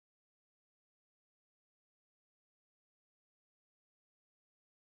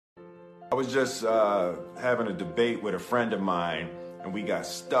I was just having a debate with a friend of mine, and we got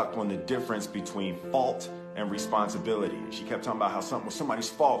stuck on the difference between fault and responsibility. She kept talking about how something was somebody's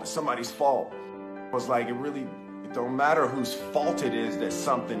fault. It's somebody's fault. I was like, it don't matter whose fault it is that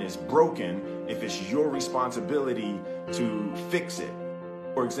something is broken if it's your responsibility to fix it.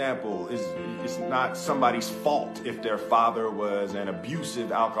 For example, it's not somebody's fault if their father was an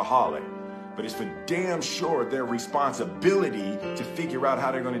abusive alcoholic, but it's for damn sure their responsibility to figure out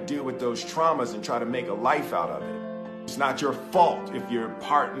how they're going to deal with those traumas and try to make a life out of it. It's not your fault if your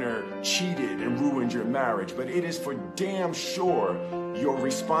partner cheated and ruined your marriage, but it is for damn sure your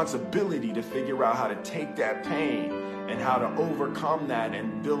responsibility to figure out how to take that pain and how to overcome that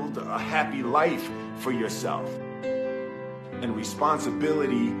and build a happy life for yourself. And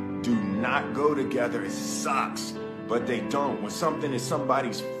responsibility do not go together. It sucks, but they don't. When something is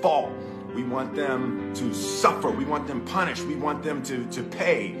somebody's fault, we want them to suffer. We want them punished. We want them to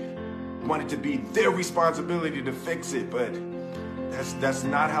pay. We want it to be their responsibility to fix it, but that's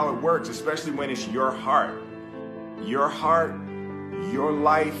not how it works, especially when it's your heart. Your heart, your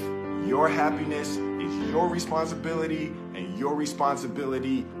life, your happiness is your responsibility and your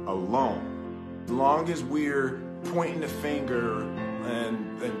responsibility alone. As long as we're pointing the finger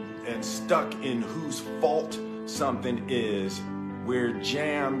and stuck in whose fault something is, we're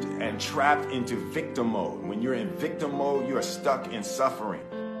jammed and trapped into victim mode. When you're in victim mode, you are stuck in suffering.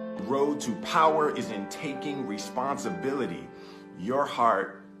 The road to power is in taking responsibility. Your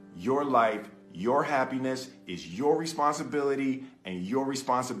heart, your life, your happiness is your responsibility and your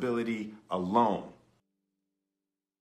responsibility alone.